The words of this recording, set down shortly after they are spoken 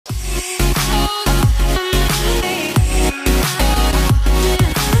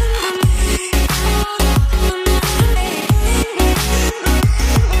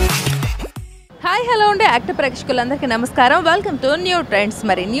Active ప్రేక్షకులందరికీ నమస్కారం. Welcome to new trends.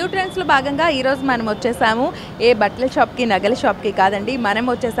 మరి న్యూ ట్రెండ్స్లో భాగంగా ఈరోజు మనం వచ్చేసాము ఏ బట్టల షాప్కి నగల షాప్కి కాదండి, మనం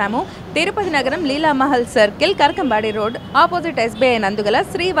వచ్చేసాము తిరుపతి నగరం Leela Mahal circle Karakambadi road opposite SBI నందుగల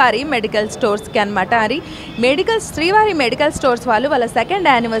శ్రీవారి మెడికల్ స్టోర్స్కి అనమాట. మరి శ్రీవారి మెడికల్ స్టోర్స్ వాళ్ళు వాళ్ళ సెకండ్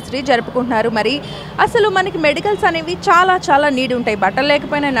యానివర్సరీ జరుపుకుంటున్నారు. మరి అసలు మనకి మెడికల్స్ అనేవి చాలా నీడ్ ఉంటాయి. బట్టలు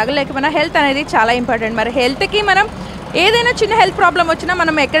లేకపోయినా నగలు లేకపోయినా హెల్త్ అనేది చాలా ఇంపార్టెంట్. మరి హెల్త్కి మనం ఏదైనా చిన్న హెల్త్ ప్రాబ్లం వచ్చినా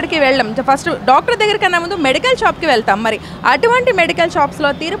మనం ఎక్కడికి వెళ్ళాం, ఫస్ట్ డాక్టర్ దగ్గర కన్నా ముందు మెడికల్ షాప్కి వెళ్తాం. మరి అటువంటి మెడికల్ షాప్స్లో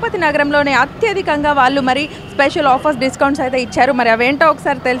తిరుపతి నగరంలోనే అత్యధికంగా వాళ్ళు మరి స్పెషల్ ఆఫర్స్, డిస్కౌంట్స్ అయితే ఇచ్చారు. మరి అవేంటో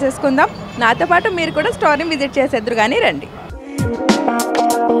ఒకసారి తెలిసేసుకుందాం. నాతో పాటు మీరు కూడా స్టోర్ని విజిట్ చేసేద్దరు కానీ రండి.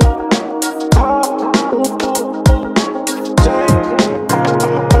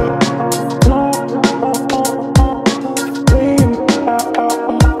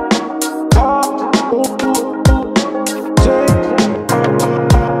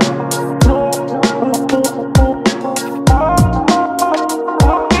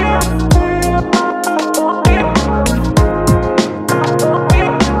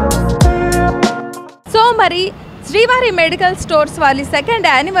 మరి శ్రీవారి మెడికల్ స్టోర్స్ వాళ్ళ సెకండ్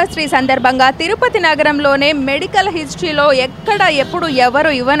యానివర్సరీ సందర్భంగా తిరుపతి నగరంలోనే మెడికల్ హిస్టరీలో ఎప్పుడు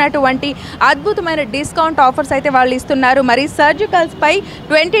ఎవరు ఇవ్వనటువంటి అద్భుతమైన డిస్కౌంట్ ఆఫర్స్ అయితే వాళ్ళు ఇస్తున్నారు. మరి సర్జికల్స్ పై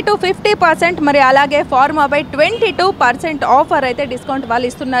 20 to 50%, మరి అలాగే ఫార్మాపై 22% ఆఫర్ అయితే డిస్కౌంట్ వాళ్ళు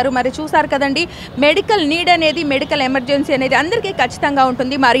ఇస్తున్నారు. మరి చూసారు కదండి, మెడికల్ నీడ్ అనేది, మెడికల్ ఎమర్జెన్సీ అనేది అందరికీ ఖచ్చితంగా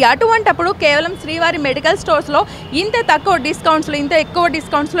ఉంటుంది. మరి అటువంటప్పుడు కేవలం శ్రీవారి మెడికల్ స్టోర్స్లో ఇంత తక్కువ డిస్కౌంట్స్లో, ఇంత ఎక్కువ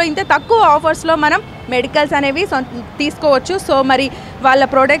డిస్కౌంట్స్లో, ఇంత తక్కువ ఆఫర్స్లో మనం మెడికల్స్ అనేవి తీసుకోవచ్చు. సో మరి వాళ్ళ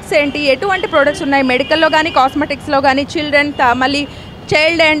ప్రోడక్ట్స్ ఏంటి, ఎటువంటి ప్రోడక్ట్స్ ఉన్నాయి మెడికల్లో కానీ, కాస్మెటిక్స్లో కానీ, చిల్డ్రన్ మళ్ళీ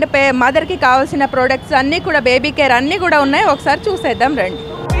చైల్డ్ అండ్ మదర్కి కావాల్సిన ప్రోడక్ట్స్ అన్నీ కూడా, బేబీ కేర్ అన్నీ కూడా ఉన్నాయి. ఒకసారి చూసేద్దాం రండి.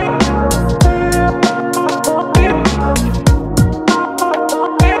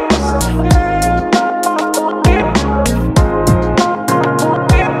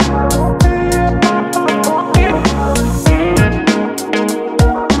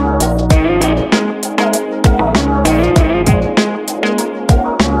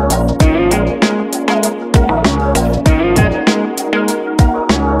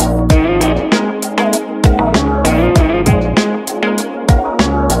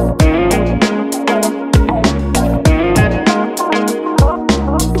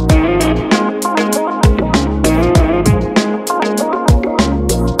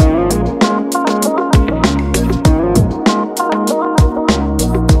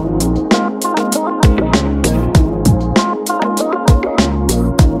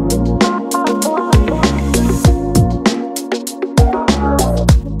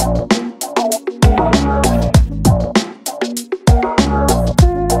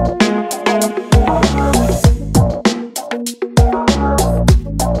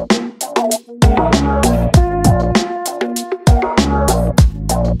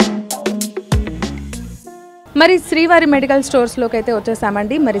 మరి శ్రీవారి మెడికల్ స్టోర్స్లోకి అయితే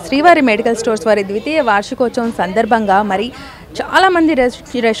వచ్చేసామండి. మరి శ్రీవారి మెడికల్ స్టోర్స్ వారి ద్వితీయ వార్షికోత్సవం సందర్భంగా మరి చాలామంది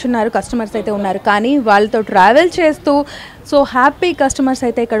రష్ ఉన్నారు, కస్టమర్స్ అయితే ఉన్నారు. కానీ వాళ్ళతో ట్రావెల్ చేస్తూ సో హ్యాపీ కస్టమర్స్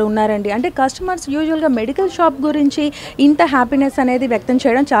అయితే ఇక్కడ ఉన్నారండి. అంటే కస్టమర్స్ యూజువల్గా మెడికల్ షాప్ గురించి ఇంత హ్యాపీనెస్ అనేది వ్యక్తం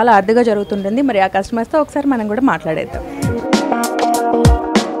చేయడం చాలా అరుదుగా జరుగుతుంటుంది. మరి ఆ కస్టమర్స్తో ఒకసారి మనం కూడా మాట్లాడేద్దాం.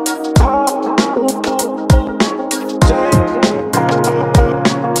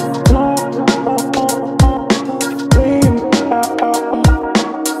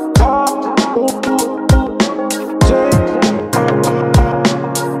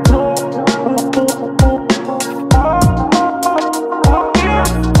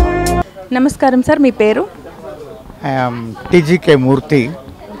 నమస్కారం సార్, మీ పేరు? I am TGK Murthy,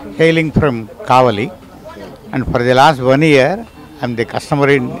 hailing from Kavali, and for the last 1 year I am the customer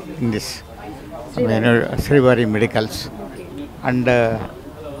in this Srivari Medicals. And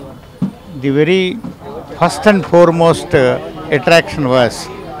the very first and foremost attraction was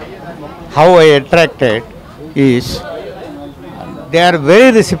how I attracted is they are very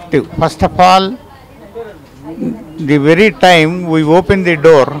receptive. First of all, the very time we open the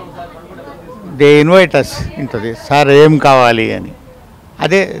door, they invite us into this. Sir, em kavali ani.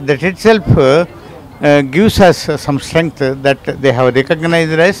 That itself gives us some strength that they have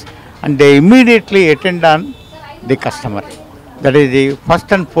recognized us and they immediately attend on the customer. That is the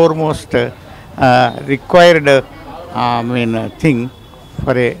first and foremost required thing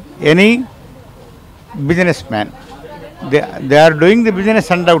for any businessman. They are doing the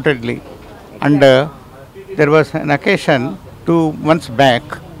business undoubtedly. And there was an occasion 2 months back.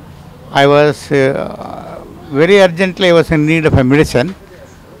 I was very urgently I was in need of a medicine.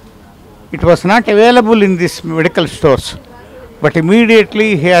 It was not available in these medical stores. But immediately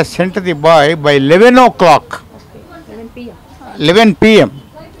he has sent the boy by 11 o'clock. 11 p.m.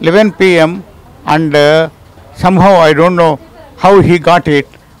 11 p.m. and somehow I don't know how he got it,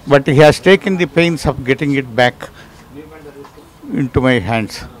 but he has taken the pains of getting it back into my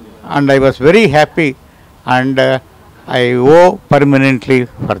hands. And I was very happy, and I owe permanently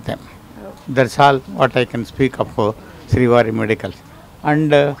for them. That's all what I can speak of Srivari Medical.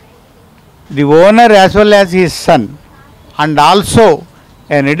 And the owner as well as his son. And also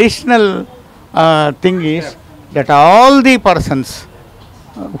an additional thing is that all the persons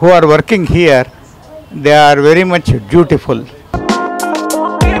who are working here, they are very much dutiful.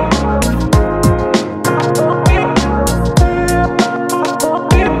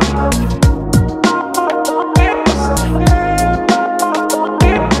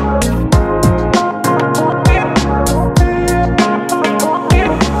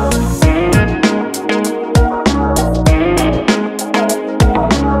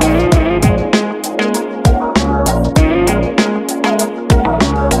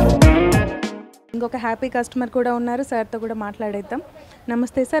 ఇంకొక happy customer కూడా ఉన్నారు, సార్తో కూడా మాట్లాడేద్దాం.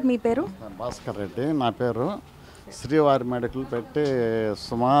 నమస్తే sir, మీ పేరు? భాస్కర్ రెడ్డి నా పేరు. శ్రీవారి మెడికల్ పెట్టి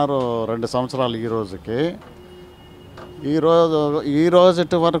సుమారు 2 సంవత్సరాలు ఈ రోజుకి. ఈ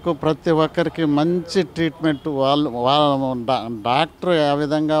రోజు వరకు ప్రతి ఒక్కరికి మంచి ట్రీట్మెంట్ వాళ్ళ డాక్టర్ ఏ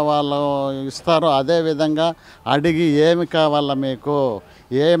విధంగా వాళ్ళు ఇస్తారో అదే విధంగా అడిగి ఏమి కావాలా, మీకు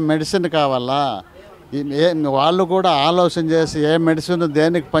ఏ మెడిసిన్ కావాలా, వాళ్ళు కూడా ఆలోచన చేసి ఏ మెడిసిన్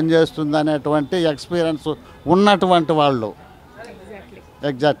దేనికి పనిచేస్తుంది అనేటువంటి ఎక్స్పీరియన్స్ ఉన్నటువంటి వాళ్ళు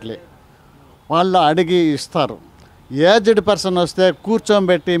ఎగ్జాక్ట్లీ వాళ్ళు అడిగి ఇస్తారు. ఏజ్డ్ పర్సన్ వస్తే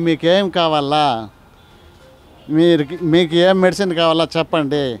కూర్చోబెట్టి మీకు ఏం కావాలా, మీకు ఏం మెడిసిన్ కావాలా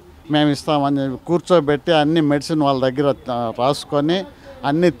చెప్పండి, మేము ఇస్తామని కూర్చోబెట్టి అన్ని మెడిసిన్ వాళ్ళ దగ్గర రాసుకొని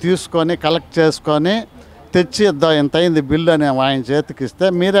అన్నీ తీసుకొని కలెక్ట్ చేసుకొని తెచ్చి ఇంత అయింది బిల్లు అని ఆయన చేతికి ఇస్తే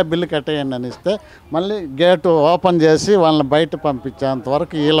మీరే బిల్లు కట్టేయండి అని ఇస్తే మళ్ళీ గేటు ఓపెన్ చేసి వాళ్ళని బయట పంపించేంత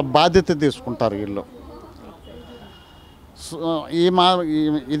వరకు వీళ్ళ బాధ్యత తీసుకుంటారు వీళ్ళు.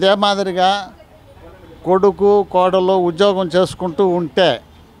 ఇదే మాదిరిగా కొడుకు కోడలు ఉద్యోగం చేసుకుంటూ ఉంటే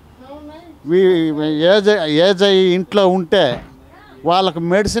ఏజ్ అయ్యి ఇంట్లో ఉంటే వాళ్ళకు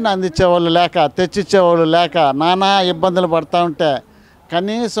మెడిసిన్ అందించేవాళ్ళు లేక తెచ్చిచ్చేవాళ్ళు లేక నానా ఇబ్బందులు పడుతూ ఉంటే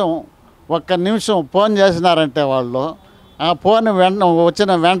కనీసం ఒక్క నిమిషం ఫోన్ చేసినారంటే వాళ్ళు ఆ ఫోన్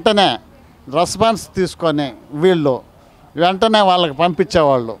వచ్చిన వెంటనే రెస్పాన్స్ తీసుకొని వీళ్ళు వెంటనే వాళ్ళకి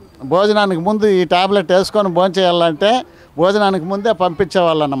పంపించేవాళ్ళు. భోజనానికి ముందు ఈ టాబ్లెట్ వేసుకొని భోంచేయాలంటే భోజనానికి ముందే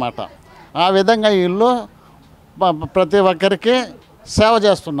పంపించేవాళ్ళు అన్నమాట. ఆ విధంగా వీళ్ళు ప్రతి ఒక్కరికి సేవ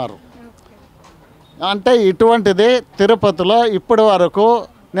చేస్తున్నారు. అంటే ఇటువంటిది తిరుపతిలో ఇప్పటి వరకు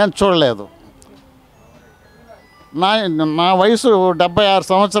నేను చూడలేదు. నా వయసు 76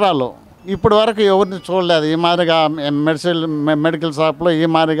 సంవత్సరాలు. ఇప్పటి వరకు ఎవరిని చూడలేదు ఈ మాదిరిగా మెడికల్ షాప్లో ఈ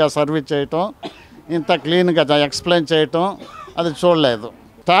మాదిరిగా సర్వీస్ చేయటం, ఇంత క్లీన్గా ఎక్స్ప్లెయిన్ చేయటం అది చూడలేదు.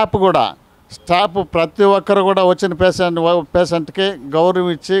 స్టాఫ్ ప్రతి ఒక్కరు కూడా వచ్చిన పేషెంట్కి గౌరవం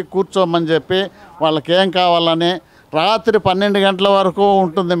ఇచ్చి కూర్చోమని చెప్పి వాళ్ళకి ఏం కావాలని రాత్రి 12 గంటల వరకు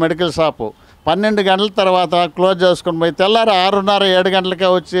ఉంటుంది మెడికల్ షాపు. 12 గంటల తర్వాత క్లోజ్ చేసుకొని పోయి తెల్లారి 6:30, 7 గంటలకే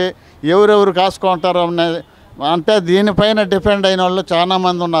వచ్చి ఎవరెవరు కాసుకుంటారు అంటే దీనిపైన డిపెండ్ అయిన వాళ్ళు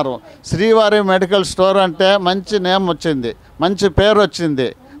చాలామంది ఉన్నారు. శ్రీవారి మెడికల్ స్టోర్ అంటే మంచి నేమ్ వచ్చింది, మంచి పేరు వచ్చింది,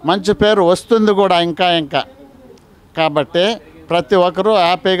 మంచి పేరు వస్తుంది కూడా ఇంకా. కాబట్టి ప్రతి ఒక్కరూ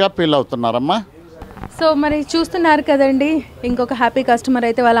హ్యాపీగా ఫీల్ అవుతున్నారమ్మా. సో మరి చూస్తున్నారు కదండి, ఇంకొక హ్యాపీ కస్టమర్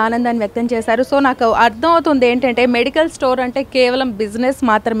అయితే వాళ్ళ ఆనందాన్ని వ్యక్తం చేశారు. సో నాకు అర్థమవుతుంది ఏంటంటే మెడికల్ స్టోర్ అంటే కేవలం బిజినెస్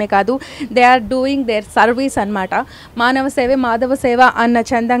మాత్రమే కాదు, they are doing there service అన్నమాట. మానవ సేవే మాధవ సేవ అన్న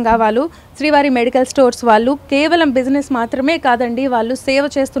చందంగా వాళ్ళు శ్రీవారి మెడికల్ స్టోర్స్ వాళ్ళు కేవలం బిజినెస్ మాత్రమే కాదండి, వాళ్ళు సేవ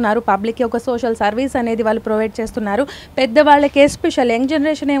చేస్తున్నారు. పబ్లిక్కి ఒక సోషల్ సర్వీస్ అనేది వాళ్ళు ప్రొవైడ్ చేస్తున్నారు. పెద్దవాళ్ళకి ఎస్పెషల్ యంగ్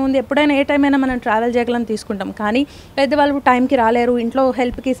జనరేషన్ ఏముంది, ఎప్పుడైనా ఏ టైం అయినా మనం ట్రావెల్ చేయగలం తీసుకుంటాం, కానీ పెద్దవాళ్ళు టైంకి రాలేరు, ఇంట్లో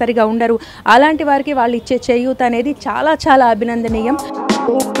హెల్ప్కి సరిగా ఉండరు. అలాంటి వారికి వాళ్ళు ఇచ్చే చేయూత అనేది చాలా చాలా అభినందనీయం.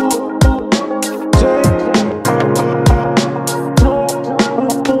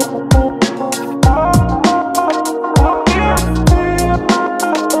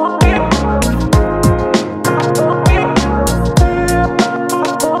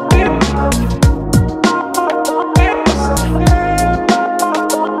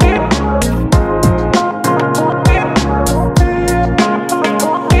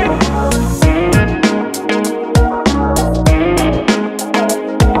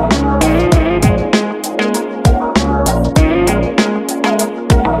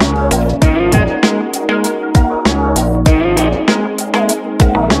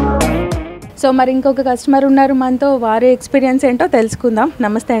 సో మరి ఇంకొక కస్టమర్ ఉన్నారు మనతో, వారి ఎక్స్పీరియన్స్ ఏంటో తెలుసుకుందాం.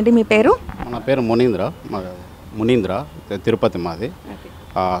 నమస్తే అండి, మీ పేరు? నా పేరు మునీంద్ర. మునీంద్ర, తిరుపతి మాది.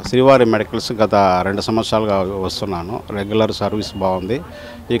 శ్రీవారి మెడికల్స్ గత 2 సంవత్సరాలుగా వస్తున్నాను. రెగ్యులర్ సర్వీస్ బాగుంది.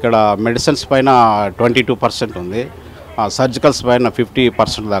 ఇక్కడ మెడిసిన్స్ పైన 22% ఉంది, సర్జికల్స్ పైన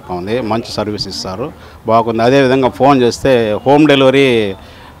 50% దాకా ఉంది. మంచి సర్వీస్ ఇస్తారు, బాగుంది. అదేవిధంగా ఫోన్ చేస్తే హోమ్ డెలివరీ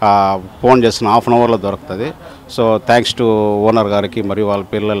ఫోన్ చేసిన హాఫ్ అన్ అవర్లో దొరుకుతుంది. సో థ్యాంక్స్ టు ఓనర్ గారికి మరియు వాళ్ళ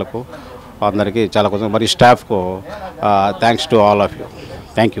పిల్లలకు అందరికీ చాలా కొంచెం, మరి స్టాఫ్కు thanks to all of you.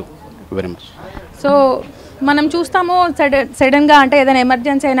 Thank you very much. So మనం చూస్తాము సడన్గా అంటే ఏదైనా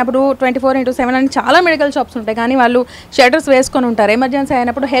ఎమర్జెన్సీ అయినప్పుడు 24/7 అని చాలా మెడికల్ షాప్స్ ఉంటాయి, కానీ వాళ్ళు షటర్స్ వేసుకొని ఉంటారు. ఎమర్జెన్సీ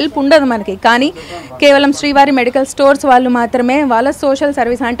అయినప్పుడు హెల్ప్ ఉండదు మనకి. కానీ కేవలం శ్రీవారి మెడికల్ స్టోర్స్ వాళ్ళు మాత్రమే వాళ్ళ సోషల్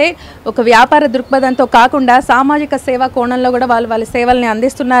సర్వీస్ అంటే ఒక వ్యాపార దృక్పథంతో కాకుండా సామాజిక సేవా కోణంలో కూడా వాళ్ళ సేవల్ని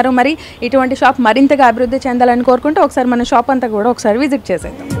అందిస్తున్నారు. మరి ఇటువంటి షాప్ మరింతగా అభివృద్ధి చెందాలని కోరుకుంటూ ఒకసారి మన షాప్ అంతా కూడా ఒకసారి విజిట్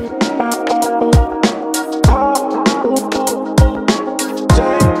చేసేద్దాం.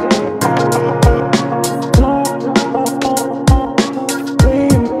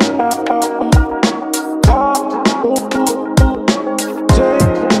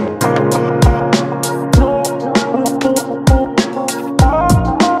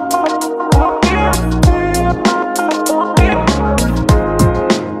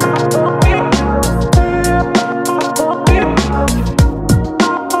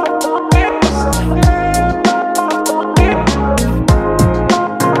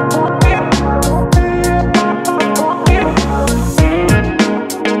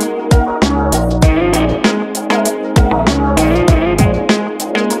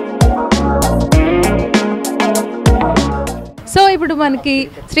 సో ఇప్పుడు మనకి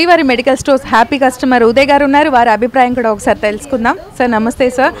శ్రీవారి medical stores happy customer Uday గారు ఉన్నారు. వారి అభిప్రాయం కూడా ఒకసారి తెలుసుకుందాం. సార్ నమస్తే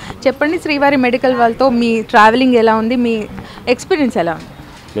సార్, చెప్పండి శ్రీవారి మెడికల్ వాళ్ళతో మీ ట్రావెలింగ్ ఎలా ఉంది, మీ ఎక్స్పీరియన్స్ ఎలా ఉంది?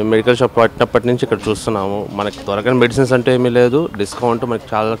 మేము మెడికల్ షాప్ పట్టినప్పటి నుంచి ఇక్కడ చూస్తున్నాము. మనకి దొరకని మెడిసిన్స్ అంటే ఏమీ లేదు, డిస్కౌంట్ మనకి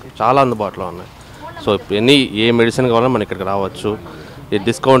చాలా అందుబాటులో ఉన్నాయి. సో ఏ మెడిసిన్ కావాలన్నా మన ఇక్కడికి రావచ్చు. ఈ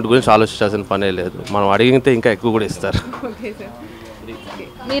డిస్కౌంట్ గురించి ఆలోచించాల్సిన పనే లేదు, మనం అడిగితే ఇంకా ఎక్కువ కూడా ఇస్తారు. ఓకే సార్,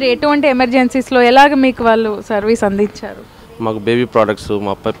 మీరు ఎటువంటి ఎమర్జెన్సీస్లో ఎలాగ మీకు వాళ్ళు సర్వీస్ అందించారు? మాకు బేబీ ప్రోడక్ట్స్,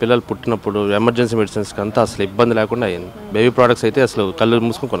 మా పిల్లలు పుట్టినప్పుడు ఎమర్జెన్సీ మెడిసిన్స్కి అంతా అసలు ఇబ్బంది లేకుండా అయింది. బేబీ ప్రోడక్ట్స్ అయితే అసలు కళ్ళు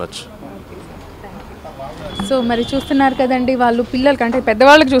మూసుకొని కొనవచ్చు. సో మరి చూస్తున్నారు కదండి, వాళ్ళు పిల్లలకి అంటే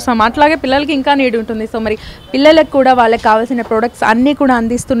పెద్దవాళ్ళకి చూస్తాం, అట్లాగే పిల్లలకి ఇంకా నీడ్ ఉంటుంది. సో మరి పిల్లలకు కూడా వాళ్ళకి కావాల్సిన ప్రొడక్ట్స్ అన్నీ కూడా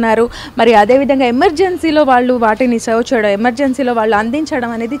అందిస్తున్నారు. మరి అదేవిధంగా ఎమర్జెన్సీలో వాళ్ళు వాటిని సర్వ్ చేయడం, ఎమర్జెన్సీలో వాళ్ళు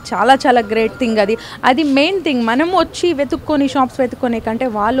అందించడం అనేది చాలా చాలా గ్రేట్ థింగ్. అది మెయిన్ థింగ్. మనం వచ్చి వెతుక్కొని షాప్స్ వెతుక్కునే కంటే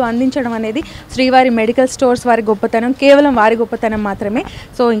వాళ్ళు అందించడం అనేది శ్రీవారి మెడికల్ స్టోర్స్ వారి గొప్పతనం, కేవలం వారి గొప్పతనం మాత్రమే.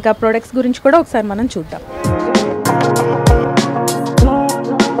 సో ఇంకా ప్రొడక్ట్స్ గురించి కూడా ఒకసారి మనం చూద్దాం.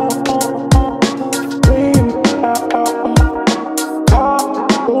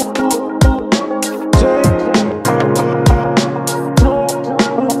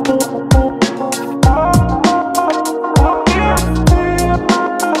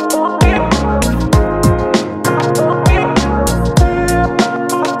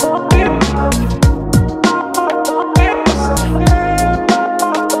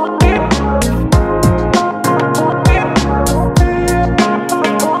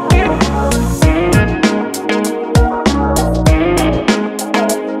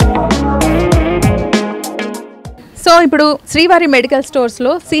 సో ఇప్పుడు శ్రీవారి మెడికల్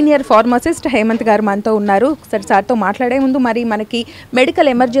స్టోర్స్లో సీనియర్ ఫార్మసిస్ట్ హేమంత్ గారు మనతో ఉన్నారు. ఒకసారి సార్తో మాట్లాడే ముందు, మరి మనకి మెడికల్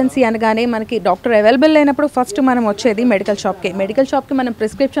ఎమర్జెన్సీ అనగానే మనకి డాక్టర్ అవైలబుల్ లేనప్పుడు ఫస్ట్ మనం వచ్చేది మెడికల్ షాప్కి మనం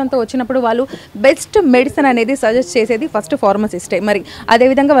ప్రిస్క్రిప్షన్తో వచ్చినప్పుడు వాళ్ళు బెస్ట్ మెడిసిన్ అనేది సజెస్ట్ చేసేది ఫస్ట్ ఫార్మసిస్టే. మరి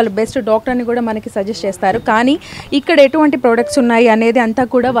అదేవిధంగా వాళ్ళు బెస్ట్ డాక్టర్ని కూడా మనకి సజెస్ట్ చేస్తారు. కానీ ఇక్కడ ఎటువంటి ప్రోడక్ట్స్ ఉన్నాయి అనేది అంతా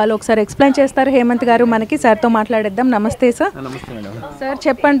కూడా వాళ్ళు ఒకసారి ఎక్స్ప్లెయిన్ చేస్తారు. హేమంత్ గారు మనకి సార్తో మాట్లాడేద్దాం. నమస్తే సార్. సార్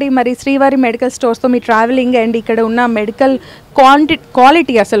చెప్పండి, మరి శ్రీవారి మెడికల్ స్టోర్స్తో మీ ట్రావెలింగ్ అండ్ ఇక్కడ ఉన్న మెడికల్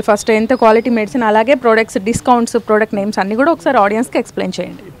క్వాలిటీ, అసలు ఫస్ట్ ఎంత క్వాలిటీ మెడిసిన్, అలాగే ప్రొడక్ట్స్, డిస్కౌంట్స్, ప్రొడక్ట్ నేమ్స్ అన్నీ కూడా ఒకసారి ఆడియన్స్కి ఎక్స్ప్లెయిన్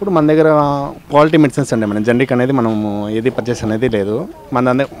చేయండి. ఇప్పుడు మన దగ్గర క్వాలిటీ మెడిసిన్స్ అండి, మన జనరిక్ అనేది మనము ఏది పర్చేస్ అనేది లేదు.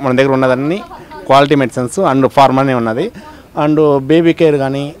 మన దగ్గర ఉన్నదన్నీ క్వాలిటీ మెడిసిన్స్ అండ్ ఫార్మానే ఉన్నది. అండ్ బేబీ కేర్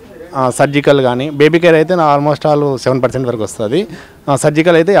కానీ సర్జికల్ కానీ, బేబీ కేర్ అయితే ఆల్మోస్ట్ ఆల్ 7% వరకు వస్తుంది,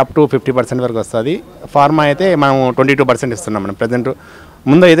 సర్జికల్ అయితే అప్ టు 50% వరకు వస్తుంది. ఫార్మా అయితే మనం 22% ఇస్తున్నాం. మనం ప్రజెంట్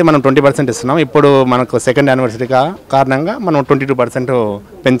ముందు అయితే మనం 20% ఇస్తున్నాం. ఇప్పుడు మనకు సెకండ్ యానివర్సరీ కారణంగా మనం 22%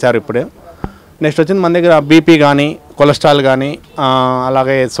 పెంచారు ఇప్పుడే. నెక్స్ట్ వచ్చింది మన దగ్గర బీపీ కానీ, కొలెస్ట్రాల్ కానీ,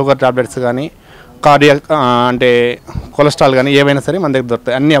 అలాగే షుగర్ టాబ్లెట్స్ కానీ, కార్డియాక్ అంటే కొలెస్ట్రాల్ కానీ ఏవైనా సరే మన దగ్గర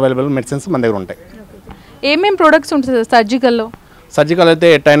దొరుకుతాయి. అన్ని అవైలబుల్ మెడిసిన్స్ మన దగ్గర ఉంటాయి. ఏమేమి ప్రొడక్ట్స్ ఉంటుంది సర్జికల్లో? సర్జికల్ అయితే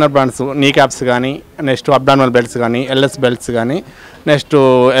టైనర్ బ్రాండ్స్, నీ క్యాప్స్ కానీ, నెక్స్ట్ అబ్డామినల్ బెల్ట్స్ కానీ, ఎల్ఎస్ బెల్ట్స్ కానీ, నెక్స్ట్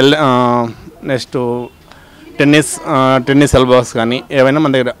టెన్నిస్ ఎల్బోస్ కానీ ఏవైనా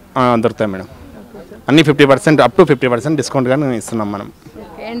మన దగ్గర దొరుకుతాయి మేడం. అన్నీ 50% అప్ టు 50% డిస్కౌంట్ కానీ ఇస్తున్నాం మనం.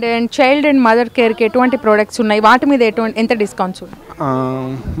 అండ్ చైల్డ్ అండ్ మదర్ కేర్కి ఎటువంటి ప్రోడక్ట్స్ ఉన్నాయి, వాటి మీద ఎంత డిస్కౌంట్స్ ఉన్నాయి?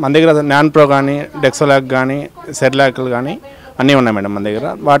 మన దగ్గర నాన్ ప్రో కానీ డెక్సోలాక్ కానీ సెర్లాక్లు కానీ అన్నీ ఉన్నాయి మేడం మన దగ్గర.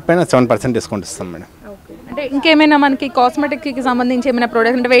 వాటిపైన 7% డిస్కౌంట్ ఇస్తాం మేడం. అంటే ఇంకేమైనా మనకి కాస్మెటిక్కి సంబంధించి ఏమైనా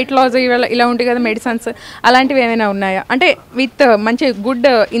ప్రోడక్ట్స్ అంటే వెయిట్ లాస్ ఇలా ఉంటాయి కదా మెడిసిన్స్, అలాంటివి ఏమైనా ఉన్నాయా? అంటే విత్ మంచి good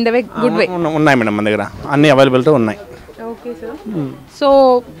in the way good way ఉన్నాయి మేడం మన దగ్గర అన్ని అవైలబిలిటీ ఉన్నాయి. Okay sir. సో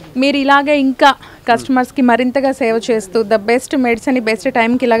మీరు ఇలాగే ఇంకా కస్టమర్స్కి మరింతగా సేవ చేస్తూ ద బెస్ట్ మెడిసిన్ బెస్ట్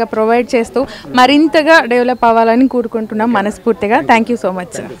టైంకి ఇలాగ ప్రొవైడ్ చేస్తూ మరింతగా డెవలప్ అవ్వాలని కోరుకుంటున్నాం మనస్ఫూర్తిగా. Thank you so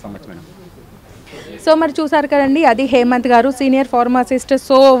much sir. So మరి చూసారు కదండి, అది హేమంత్ గారు, సీనియర్ ఫార్మసిస్ట్.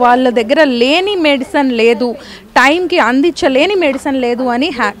 సో వాళ్ళ దగ్గర లేని మెడిసిన్ లేదు, టైంకి అందించలేని మెడిసిన్ లేదు అని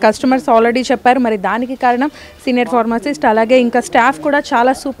కస్టమర్స్ ఆల్రెడీ చెప్పారు. మరి దానికి కారణం సీనియర్ ఫార్మసిస్ట్, అలాగే ఇంకా స్టాఫ్ కూడా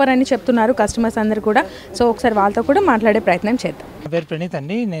చాలా సూపర్ అని చెప్తున్నారు కస్టమర్స్ అందరు కూడా. సో ఒకసారి వాళ్ళతో కూడా మాట్లాడే ప్రయత్నం చేద్దాం. నా పేరు ప్రణీత్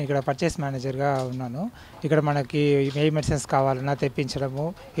అండి, నేను ఇక్కడ పర్చేస్ మేనేజర్గా ఉన్నాను. ఇక్కడ మనకి ఏ మెడిసిన్స్ కావాలన్నా తెప్పించడము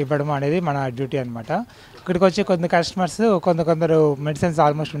ఇవ్వడము అనేది మన డ్యూటీ అనమాట. ఇక్కడికి వచ్చి కొన్ని కస్టమర్స్ కొందరు మెడిసిన్స్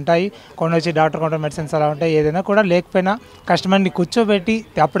ఆల్మోస్ట్ ఉంటాయి, కొన్ని వచ్చి డాక్టర్ కౌంటర్ మెడిసిన్స్ అలా ఉంటాయి. ఏదైనా కూడా లేకపోయినా కస్టమర్ని కూర్చోబెట్టి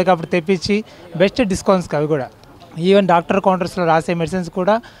అప్పటికప్పుడు తెప్పించి బెస్ట్ డిస్కౌంట్స్కి అవి కూడా ఈవెన్ డాక్టర్ కౌంటర్స్లో రాసే మెడిసిన్స్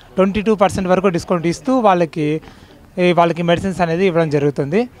కూడా 22% వరకు డిస్కౌంట్ ఇస్తూ వాళ్ళకి మెడిసిన్స్ అనేది ఇవ్వడం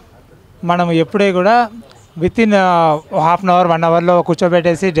జరుగుతుంది. మనం ఎప్పుడే కూడా వితిన్ హాఫ్ అన్ అవర్ 1 అవర్లో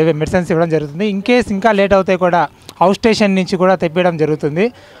కూర్చోబెట్టేసి మెడిసిన్స్ ఇవ్వడం జరుగుతుంది. ఇన్ కేస్ ఇంకా లేట్ అవుతాయి కూడా అవుట్ స్టేషన్ నుంచి కూడా తెప్పించడం జరుగుతుంది.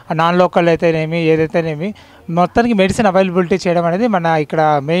 నాన్ లోకల్ అయితేనేమి ఏదైతేనేమి మొత్తానికి మెడిసిన్ అవైలబిలిటీ చేయడం అనేది మన ఇక్కడ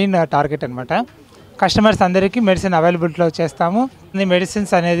మెయిన్ టార్గెట్ అనమాట. కస్టమర్స్ అందరికీ మెడిసిన్ అవైలబిలిటీలో చేస్తాము.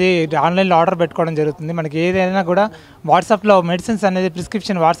 మెడిసిన్స్ అనేది ఆన్లైన్లో ఆర్డర్ పెట్టుకోవడం జరుగుతుంది. మనకి ఏదైనా కూడా వాట్సాప్లో మెడిసిన్స్ అనేది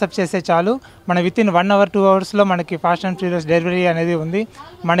ప్రిస్క్రిప్షన్ వాట్సాప్ చేస్తే చాలు, మన వితిన్ 1 అవర్ 2 అవర్స్లో మనకి ఫాస్ట్ అండ్ ఫ్యూరియస్ డెలివరీ అనేది ఉంది.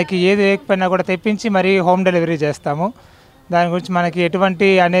 మనకి ఏది లేకపోయినా కూడా తెప్పించి మరీ హోమ్ డెలివరీ చేస్తాము. దాని గురించి మనకి ఎటువంటి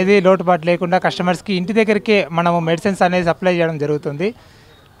అనేది లోటుపాటు లేకుండా కస్టమర్స్కి ఇంటి దగ్గరికే మనము మెడిసిన్స్ అనేది సప్లై చేయడం జరుగుతుంది.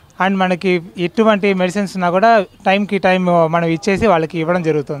 అండ్ మనకి ఎటువంటి మెడిసిన్స్ ఉన్నా కూడా టైంకి టైం మనం ఇచ్చేసి వాళ్ళకి ఇవ్వడం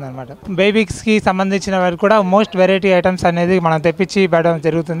జరుగుతుంది అనమాట. బేబీస్కి సంబంధించిన వారికి కూడా మోస్ట్ వెరైటీ ఐటమ్స్ అనేది మనం తెప్పించి ఇవ్వడం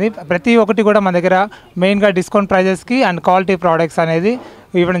జరుగుతుంది. ప్రతి ఒక్కటి కూడా మన దగ్గర మెయిన్గా డిస్కౌంట్ ప్రైజెస్కి అండ్ క్వాలిటీ ప్రోడక్ట్స్ అనేది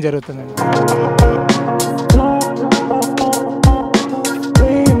ఇవ్వడం జరుగుతుంది.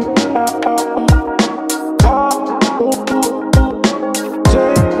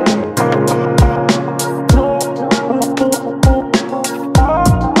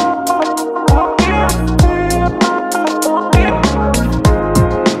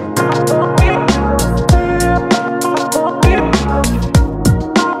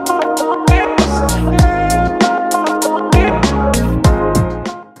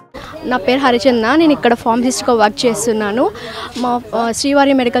 నా పేరు హరిచంద్ర, నేను ఇక్కడ ఫార్మసిస్ట్గా వర్క్ చేస్తున్నాను. మా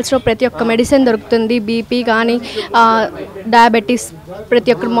శ్రీవారి మెడికల్స్లో ప్రతి ఒక్క మెడిసిన్ దొరుకుతుంది. బీపీ కానీ డయాబెటీస్,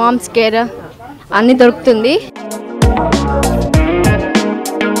 ప్రతి ఒక్క మామ్స్ కేర్ అన్నీ దొరుకుతుంది.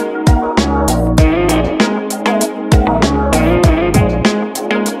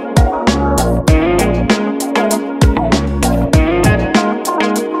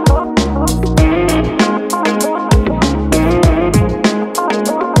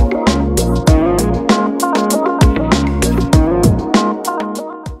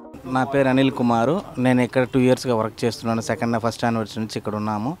 నా పేరు అనిల్ కుమారు, నేను ఇక్కడ 2 ఇయర్స్గా వర్క్ చేస్తున్నాను. ఫస్ట్ యానివర్సరీ నుంచి ఇక్కడ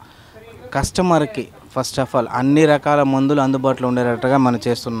ఉన్నాము. కస్టమర్కి ఫస్ట్ ఆఫ్ ఆల్ అన్ని రకాల మందులు అందుబాటులో ఉండేటట్టుగా మనం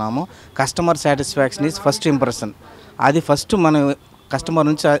చేస్తున్నాము. Customer satisfaction is first impression. అది ఫస్ట్ మనం కస్టమర్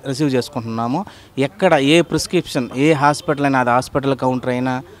నుంచి రిసీవ్ చేసుకుంటున్నాము. ఎక్కడ ఏ ప్రిస్క్రిప్షన్ ఏ హాస్పిటల్ అయినా, అది హాస్పిటల్ కౌంటర్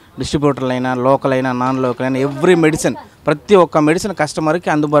అయినా, డిస్ట్రిబ్యూటర్లు అయినా, లోకల్ అయినా, నాన్ లోకల్ అయినా, ఎవ్రీ మెడిసిన్ ప్రతి ఒక్క మెడిసిన్ కస్టమర్కి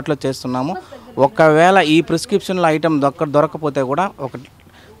అందుబాటులో చేస్తున్నాము. ఒకవేళ ఈ ప్రిస్క్రిప్షన్లో ఐటమ్ దొరకపోతే కూడా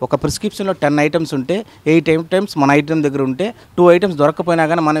ఒక ప్రిస్క్రిప్షన్లో 10 ఐటమ్స్ ఉంటే 8 ఐటమ్స్ మన ఐటమ్ దగ్గర ఉంటే 2 ఐటమ్స్ దొరకపోయినా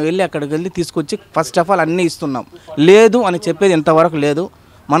కానీ మనం వెళ్ళి అక్కడికి వెళ్ళి తీసుకొచ్చి ఫస్ట్ ఆఫ్ ఆల్ అన్నీ ఇస్తున్నాం. లేదు అని చెప్పేది ఇంతవరకు లేదు.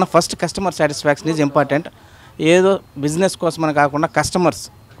 మన first customer satisfaction is important. ఏదో బిజినెస్ కోసమని కాకుండా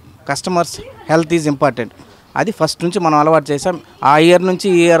కస్టమర్స్ హెల్త్ ఈజ్ ఇంపార్టెంట్. అది ఫస్ట్ నుంచి మనం అలవాటు చేసాం. ఆ ఇయర్ నుంచి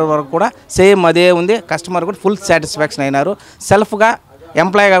ఈ ఇయర్ వరకు కూడా సేమ్ అదే ఉంది. కస్టమర్ కూడా ఫుల్ సాటిస్ఫాక్షన్ అయినారు. సెల్ఫ్గా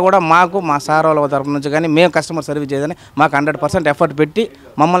ఎంప్లాయీగా కూడా మా సార్ వాళ్ళ తరఫు నుంచి కానీ మేము కస్టమర్ సర్వీస్ చేయదని మాకు 100% ఎఫర్ట్ పెట్టి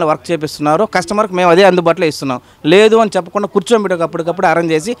మమ్మల్ని వర్క్ చేపిస్తున్నారు. కస్టమర్కి మేము అదే అందుబాటులో ఇస్తున్నాం. లేదు అని చెప్పకుండా కూర్చోబెట్టి అప్పటికప్పుడు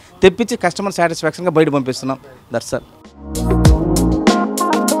అరేంజ్ చేసి తెప్పించి కస్టమర్ సాటిస్ఫాక్షన్గా బయట పంపిస్తున్నాం. That's all.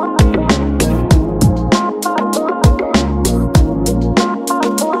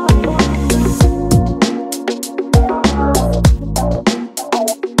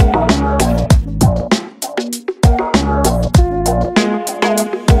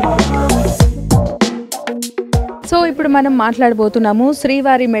 సో ఇప్పుడు మనం మాట్లాడబోతున్నాము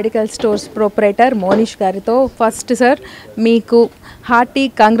శ్రీవారి మెడికల్ స్టోర్స్ ప్రొపరేటర్ మోనిష్ గారితో. ఫస్ట్ సార్, మీకు హార్టీ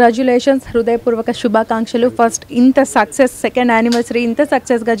కంగ్రాచ్యులేషన్స్, హృదయపూర్వక శుభాకాంక్షలు. ఫస్ట్ ఇంత సక్సెస్, సెకండ్ యానివర్సరీ ఇంత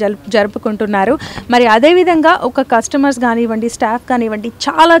సక్సెస్గా జరుపుకుంటున్నారు. మరి అదేవిధంగా ఒక కస్టమర్స్ కానివ్వండి, స్టాఫ్ కానివ్వండి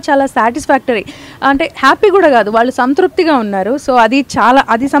చాలా చాలా సాటిస్ఫాక్టరీ, అంటే హ్యాపీ కూడా కాదు, వాళ్ళు సంతృప్తిగా ఉన్నారు. సో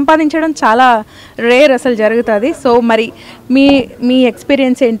అది సంపాదించడం చాలా రేర్ అసలు జరుగుతుంది. సో మరి మీ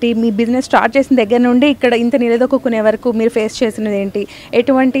ఎక్స్పీరియన్స్ ఏంటి? మీ బిజినెస్ స్టార్ట్ చేసిన దగ్గర నుండి ఇక్కడ ఇంత నిలదొక్కునే వరకు మీరు ఫేస్ చేసినది ఏంటి?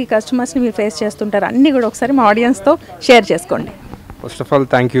 ఎటువంటి కస్టమర్స్ని మీరు ఫేస్ చేస్తుంటారు? అన్నీ కూడా ఒకసారి మా ఆడియన్స్తో షేర్ చేసుకోండి. First of all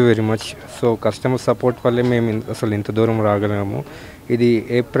thank you very much. So customer support వల్లే మేము అసలు ఇంత దూరం రాగలిగాము. ఇది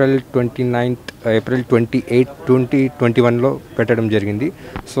ఏప్రిల్ 28, 2021లో పెట్టడం జరిగింది.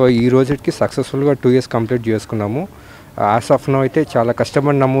 సో ఈ రోజుకి సక్సెస్ఫుల్గా 2 years కంప్లీట్ చేసుకున్నాము. యాజ్ ఆఫ్ నో అయితే చాలా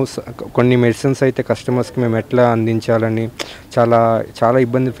కష్టపడినాము. కొన్ని మెడిసిన్స్ అయితే కస్టమర్స్కి మేము ఎట్లా అందించాలని చాలా చాలా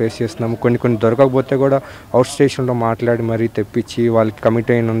ఇబ్బందులు ఫేస్ చేస్తున్నాము. కొన్ని దొరకకపోతే కూడా అవుట్ స్టేషన్లో మాట్లాడి మరీ తెప్పించి వాళ్ళకి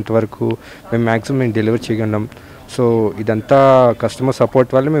కమిట్ అయినంత వరకు మేము మ్యాక్సిమం డెలివర్ చేయగలం. సో ఇదంతా కస్టమర్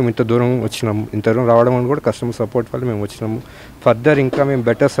సపోర్ట్ వల్ల మేము ఇంత దూరం వచ్చినాము. ఇంత దూరం రావడం అని కూడా కస్టమర్ సపోర్ట్ వల్ల మేము వచ్చినాము. ఫర్దర్ ఇంకా మేము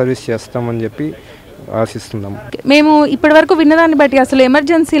బెటర్ సర్వీస్ చేస్తామని చెప్పి ఆశిస్తున్నాము. మేము ఇప్పటివరకు విన్నదాన్ని బట్టి అసలు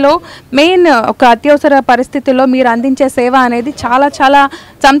ఎమర్జెన్సీలో మెయిన్ ఒక అత్యవసర పరిస్థితుల్లో మీరు అందించే సేవ అనేది చాలా చాలా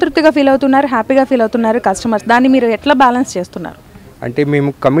సంతృప్తిగా ఫీల్ అవుతున్నారు, హ్యాపీగా ఫీల్ అవుతున్నారు కస్టమర్స్. దాన్ని మీరు ఎట్లా బ్యాలెన్స్ చేస్తున్నారు? అంటే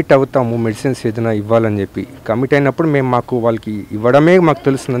మేము కమిట్ అవుతాము మెడిసిన్స్ ఏదైనా ఇవ్వాలని చెప్పి. కమిట్ అయినప్పుడు మేము వాళ్ళకి ఇవ్వడమే మాకు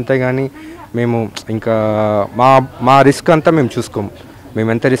తెలుస్తుంది, అంతేగాని మేము ఇంకా మా రిస్క్ అంతా మేము చూసుకోము. మేము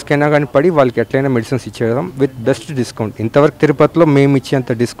ఎంత రిస్క్ అయినా కానీ పడి వాళ్ళకి ఎట్లయినా మెడిసిన్స్ ఇచ్చేద్దాం విత్ బెస్ట్ డిస్కౌంట్. ఇంతవరకు తిరుపతిలో మేము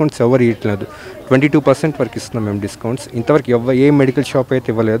ఇచ్చేంత డిస్కౌంట్స్ ఎవరు ఇవ్వట్లేదు. 22% వరకు ఇస్తున్నాం మేము డిస్కౌంట్స్. ఇంతవరకు ఏ మెడికల్ షాప్ అయితే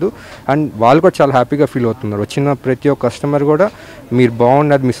ఇవ్వలేదు. అండ్ వాళ్ళు కూడా చాలా హ్యాపీగా ఫీల్ అవుతున్నారు. వచ్చిన ప్రతి ఒక్క కస్టమర్ కూడా మీరు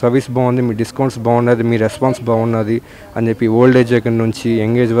బాగున్నది, మీ సర్వీస్ బాగుంది, మీ డిస్కౌంట్స్ బాగున్నది, మీ రెస్పాన్స్ బాగున్నది అని చెప్పి ఓల్డ్ ఏజ్ దగ్గర నుంచి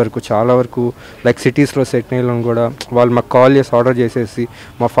యంగ్ ఏజ్ వరకు చాలా వరకు లైక్ సిటీస్లో సెటిల్ అయిన కూడా వాళ్ళు మాకు కాల్ చేసి ఆర్డర్ చేసేసి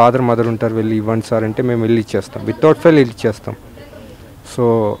మా ఫాదర్ మదర్ ఉంటారు వెళ్ళి ఇవ్వండి సార్ అంటే మేము వెళ్ళి ఇచ్చేస్తాం. వితౌట్ ఫెయిల్ వెళ్ళి ఇచ్చేస్తాం. సో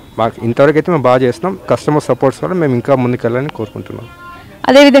మాకు ఇంతవరకు అయితే మేము బాగా చేస్తున్నాం. కస్టమర్ సపోర్ట్స్ వల్ల మేము ఇంకా ముందుకెళ్ళాలని కోరుకుంటున్నాం.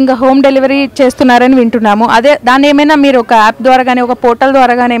 అదేవిధంగా హోమ్ డెలివరీ చేస్తున్నారని వింటున్నాము. దాన్ని ఏమైనా మీరు ఒక యాప్ ద్వారా కానీ ఒక పోర్టల్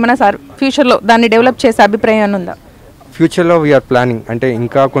ద్వారా కానీ ఏమైనా ఫ్యూచర్లో దాన్ని డెవలప్ చేసే అభిప్రాయం ఉందా? ఫ్యూచర్లో వీఆర్ ప్లానింగ్. అంటే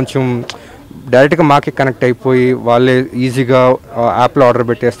ఇంకా కొంచెం డైరెక్ట్గా మాకే కనెక్ట్ అయిపోయి వాళ్ళే ఈజీగా యాప్లో ఆర్డర్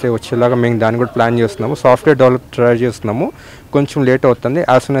పెట్టేస్తే వచ్చేలాగా మేము దాన్ని కూడా ప్లాన్ చేస్తున్నాము. సాఫ్ట్వేర్ డెవలప్ ట్రై చేస్తున్నాము. కొంచెం లేట్ అవుతుంది.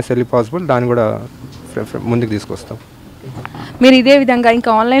 As soon as early possible దాన్ని కూడా ముందుకు తీసుకొస్తాం. మీరు ఇదే విధంగా ఇంకా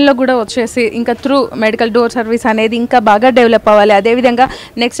ఆన్లైన్లో కూడా వచ్చేసి ఇంకా త్రూ మెడికల్ డోర్ సర్వీస్ అనేది ఇంకా బాగా డెవలప్ అవ్వాలి. అదేవిధంగా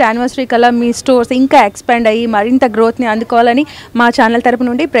నెక్స్ట్ యానివర్సరీ కల్లా మీ స్టోర్స్ ఇంకా ఎక్స్పాండ్ అయ్యి మరింత గ్రోత్ని అందుకోవాలని మా ఛానల్ తరపు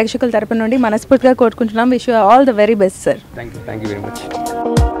నుండి, ప్రేక్షకుల తరపు నుండి మనస్ఫూర్తిగా కోరుకుంటున్నాం. Wish you all the very best sir. Thank you very much.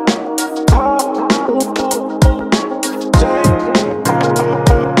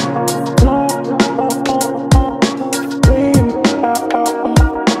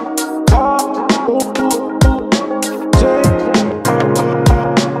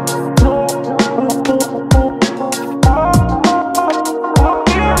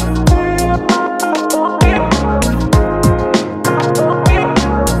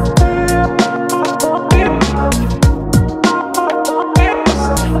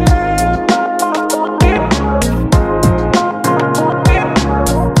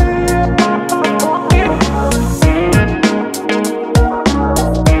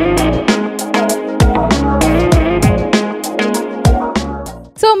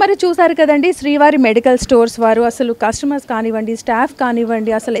 మరి చూసారు కదండి, శ్రీవారి మెడికల్ స్టోర్స్ వారు అసలు కస్టమర్స్ కానివ్వండి, స్టాఫ్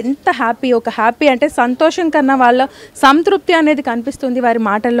కానివ్వండి, అసలు ఎంత హ్యాపీ అంటే సంతోషం కన్నా వాళ్ళ సంతృప్తి అనేది కనిపిస్తుంది వారి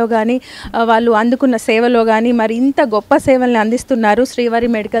మాటల్లో కానీ, వాళ్ళు అందుకున్న సేవలో కానీ. మరి ఇంత గొప్ప సేవల్ని అందిస్తున్నారు శ్రీవారి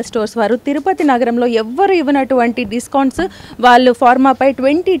మెడికల్ స్టోర్స్ వారు. తిరుపతి నగరంలో ఎవ్వరు ఇవ్వనటువంటి డిస్కౌంట్స్ వాళ్ళు ఫార్మాపై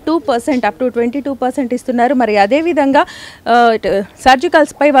 22% అప్ టు 22% ఇస్తున్నారు. మరి అదేవిధంగా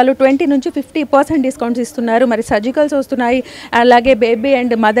సర్జికల్స్పై వాళ్ళు 20 నుంచి 50% డిస్కౌంట్స్ ఇస్తున్నారు. మరి సర్జికల్స్ వస్తున్నాయి, అలాగే బేబీ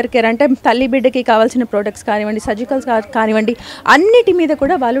అండ్ మదర్ కేర్ అంటే తల్లి బిడ్డకి కావాల్సిన ప్రోడక్ట్స్ కానివ్వండి, సర్జికల్స్ కానివ్వండి, అన్నిటి మీద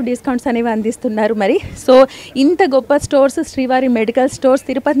కూడా వాళ్ళు డిస్కౌంట్స్ అనేవి అందిస్తున్నారు. మరి సో ఇంత గొప్ప స్టోర్స్ శ్రీవారి మెడికల్ స్టోర్స్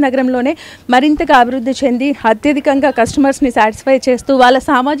తిరుపతి నగరంలోనే మరింతగా అభివృద్ధి చెంది అత్యధికంగా కస్టమర్స్ని సాటిస్ఫై చేస్తూ వాళ్ళ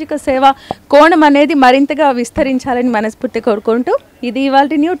సామాజిక సేవ కోణం అనేది మరింతగా విస్తరించాలని మనస్ఫూర్తి కోరుకుంటూ ఇది ఇవాళ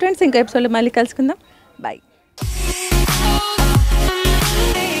న్యూ ట్రెండ్స్. ఇంకా ఎపిసోడ్లో మళ్ళీ కలుసుకుందాం. బాయ్.